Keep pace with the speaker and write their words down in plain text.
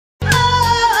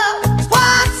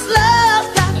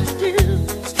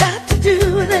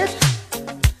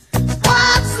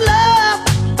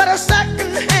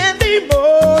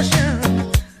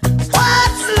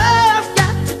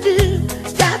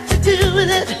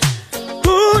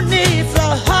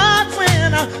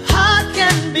a heart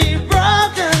can be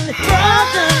broken,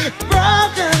 broken,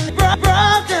 broken,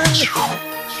 broken.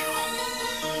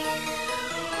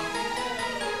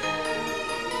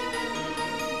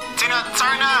 Turn up.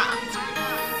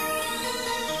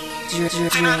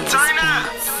 Turn up.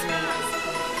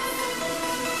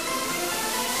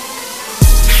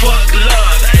 Fuck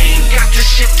love, I ain't got the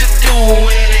shit to do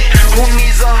with it. Who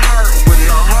needs a heart when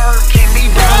the heart can't be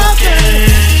broken?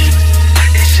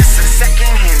 It's just a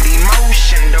second-hand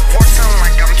emotion. Divorcing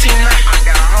like I'm Tina. I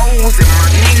got hoes in my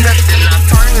Nina. Then I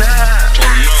turn up.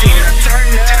 Tina, turn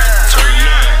up.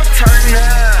 Turn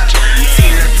up.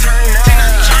 Tina, turn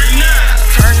up.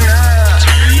 Turn up.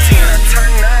 Tina,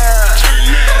 turn up.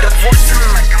 Divorcing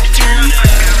like I'm Tina.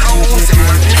 I got hoes in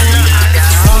my Nina. I got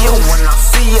see you when I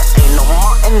see you. Ain't no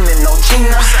Martin and no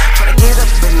Gina. Tryna get up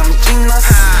in them Ginas.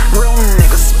 Real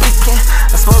niggas speaking.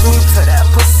 Expose me to that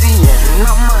pussy and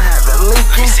I'ma have it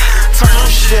leaking. Turn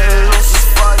shit loose as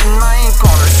fuck and I ain't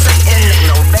gonna say it. Ain't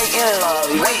no dating,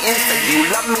 love waiting. Say you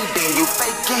love me, then you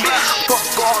faking. Fuck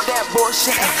all that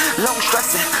bullshit. Low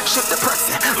stressing, shit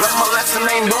depressing. Learn my lesson,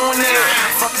 ain't doing it.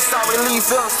 Fuck it, sorry, leave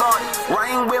feeling sorry.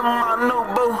 Rain with my new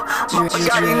boo. My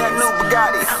Bugatti, that new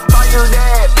Bugatti. Fire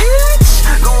that bitch.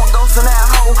 Going ghost in that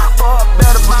hoe for a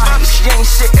better body. She ain't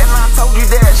shit and I told you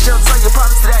that. She'll tell your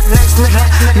props to that next nigga.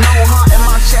 No heart in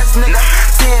my chest, nigga.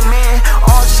 10 man,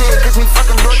 all shit. Gets me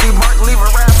fucking dirty, Mark, leave her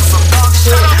ass for some dog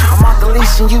shit. I'm off the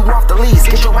leash and you off the leash.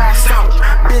 Get your ass out,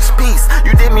 bitch, peace.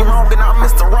 You did me wrong and I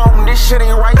missed the wrong. This shit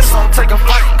ain't right, so I'm taking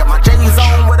flight. Got my J's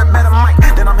on with a better mic.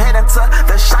 Then I'm heading to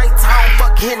the shite town.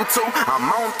 Fuck hitting 2. I'm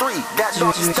on 3. That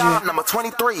doggy style, number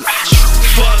 23.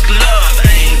 Fuck love,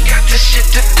 I ain't got the shit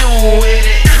to do with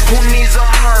it. Who needs a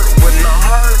heart when the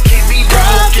heart can't be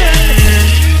broken?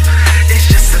 It's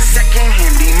just a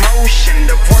second-hand emotion.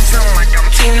 Divorcing like I'm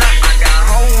Tina. I got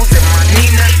hoes in my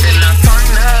Nina. Then I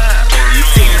turn up.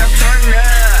 Tina, turn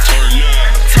up.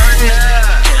 Turn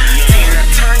up. Tina,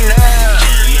 turn up.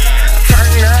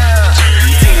 Turn up.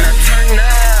 Tina, turn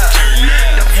up.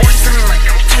 Divorcing like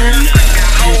I'm Tina. I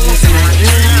got hoes in my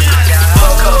Nina. I got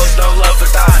hoes. No love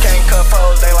for thoughts. Can't cuff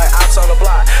hoes. They like ops on the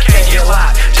block. Can't get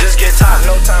locked. Just get top.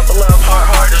 No time for love.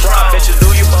 Hard as rock. Bitches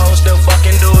do you both. Still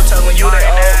fucking do. Telling you they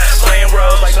old. Playing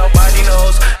roles like nobody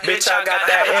knows. Bitch, I got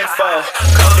that info.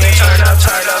 Codeine turn up,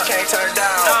 can't turn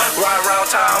down. Ride around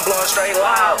town, blowing straight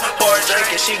loud. Pour a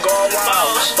drink and she going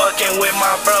wild. Fucking with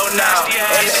my bro now.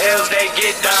 And the L's they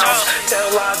get down. Tell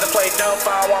lies and play dumb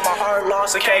foul. While my heart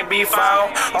lost, it can't be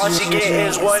found. All she get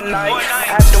is one night.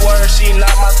 Afterwards, she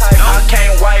not my type. I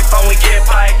can't wipe, only get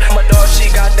pipe. My dog, she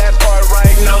got that part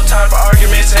right. No time for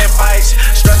arguments and fights.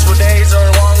 Stressful days or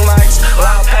long nights.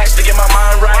 Loud packs to get my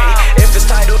mind right. If it's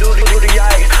tight, do the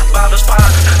yike. Bottles pop,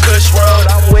 Kush Road.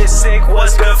 I'm with Sick.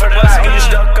 What's good for the night? You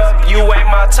stuck up, you ain't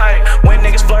my type. When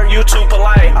niggas flirt, you too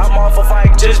polite. I'm off a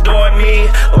fight, just doing me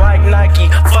like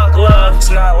Nike. Fuck love, it's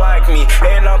not like me.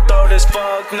 And I'm throwed as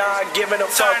fuck, not giving a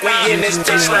fuck. We in this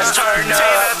bitch, let's turn up.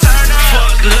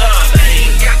 Fuck love, ain't